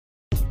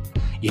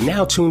You're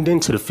now tuned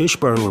into the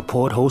Fishburne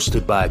Report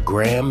hosted by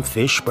Graham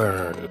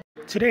Fishburne.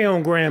 Today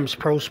on Graham's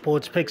Pro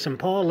Sports Picks and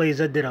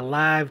Parlays, I did a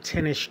live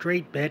tennis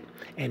straight bet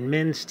and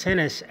men's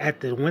tennis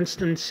at the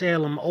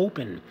Winston-Salem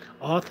Open.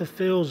 Arthur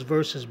Fields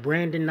versus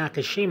Brandon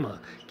Nakashima.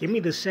 Give me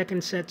the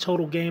second set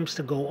total games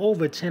to go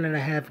over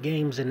 10.5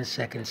 games in the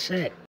second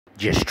set.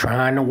 Just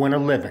trying to win a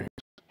living.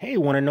 Hey,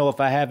 want to know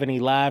if I have any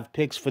live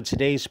picks for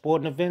today's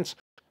sporting events?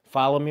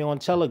 Follow me on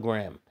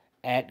Telegram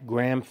at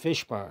Graham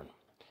Fishburne.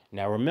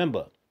 Now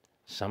remember,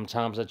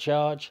 sometimes I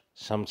charge,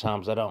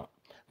 sometimes I don't.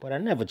 But I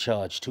never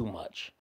charge too much.